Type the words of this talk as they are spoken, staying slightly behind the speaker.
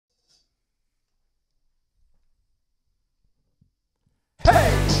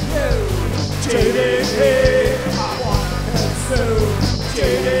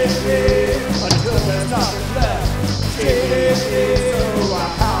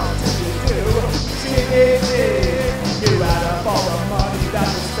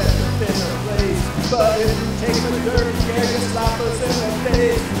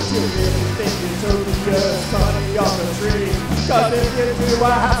Cause if you do,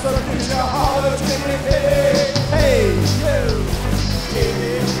 I have some future all of GDP. Hey, you,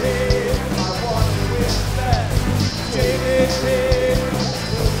 GDP, I want to win that. GDP,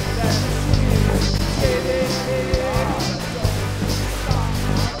 that machine. GDP,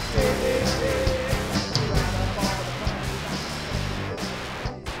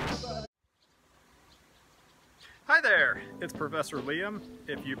 Hi there, it's Professor Liam.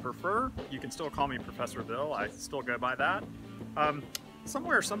 If you prefer, you can still call me Professor Bill. I still go by that.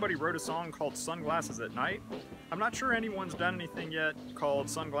 Somewhere somebody wrote a song called Sunglasses at Night. I'm not sure anyone's done anything yet called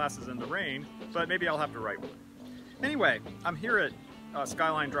Sunglasses in the Rain, but maybe I'll have to write one. Anyway, I'm here at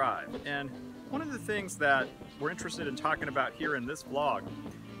Skyline Drive, and one of the things that we're interested in talking about here in this vlog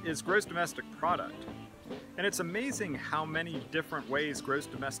is gross domestic product. And it's amazing how many different ways gross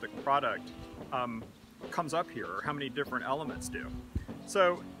domestic product comes up here, or how many different elements do.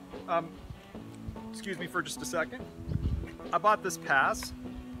 So, excuse me for just a second. I bought this pass.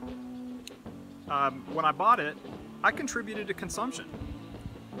 When I bought it, I contributed to consumption.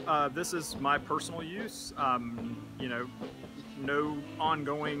 This is my personal use, you know, no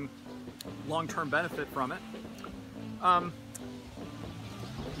ongoing long-term benefit from it.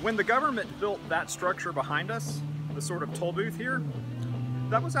 When the government built that structure behind us, the sort of toll booth here,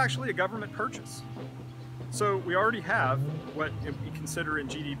 that was actually a government purchase. So we already have what we consider in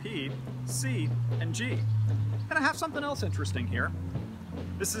GDP, C and G. And I have something else interesting here.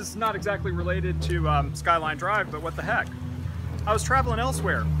 This is not exactly related to Skyline Drive, but what the heck. I was traveling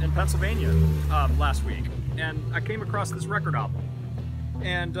elsewhere in Pennsylvania last week, and I came across this record album.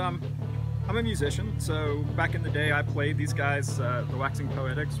 And I'm a musician, so back in the day I played these guys. The Waxing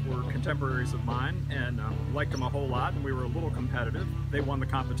Poetics were contemporaries of mine, and liked them a whole lot, and we were a little competitive. They won the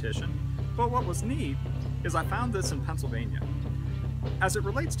competition. But what was neat is I found this in Pennsylvania. As it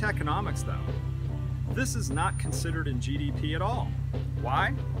relates to economics though, this is not considered in GDP at all.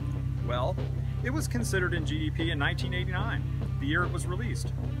 Why? Well, it was considered in GDP in 1989, the year it was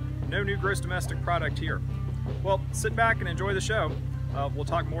released. No new gross domestic product here. Well, sit back and enjoy the show. We'll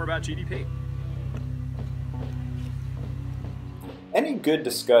talk more about GDP. Any good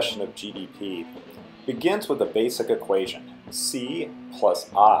discussion of GDP begins with a basic equation, C plus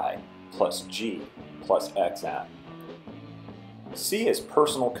I plus G plus XN. C is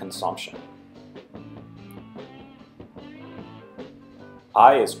personal consumption.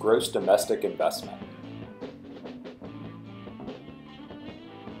 I is gross domestic investment.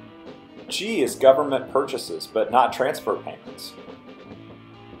 G is government purchases, but not transfer payments.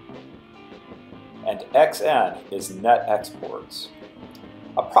 And XN is net exports.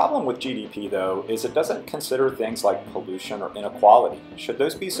 A problem with GDP, though, is it doesn't consider things like pollution or inequality. Should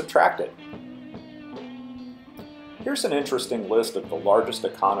those be subtracted? Here's an interesting list of the largest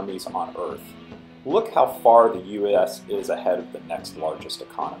economies on Earth. Look how far the US is ahead of the next largest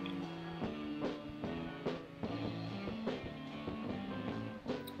economy.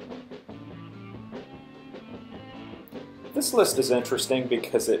 This list is interesting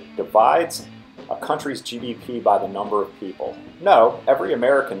because it divides a country's GDP by the number of people. No, every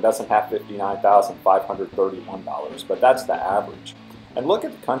American doesn't have $59,531, but that's the average. And look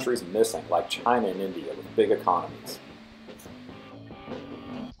at the countries missing, like China and India, with big economies.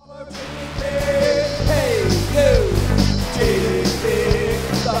 hey, you, GDP,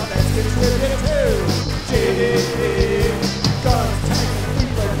 stuff that's contributed to GDP. Guns, tanks, and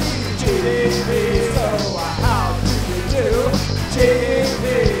people need GDP. So how do you do GDP?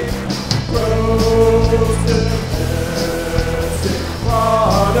 Gross domestic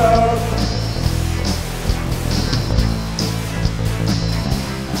product.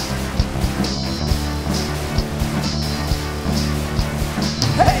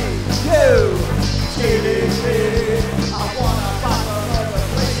 Hey, you, GDP. I wanna find another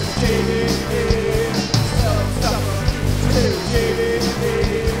place in GDP. Sell stuff to GDP.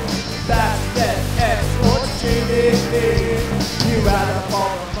 That's net exports GDP. You rather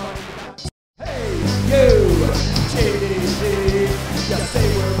fall the money. Hey, you, GDP. You say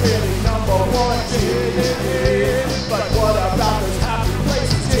we're really number one GDP. But what about those happy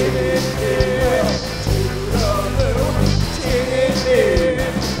places GDP? Toodaloo, GDP.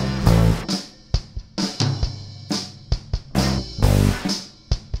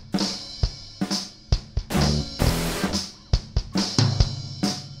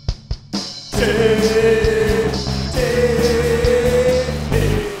 GDP.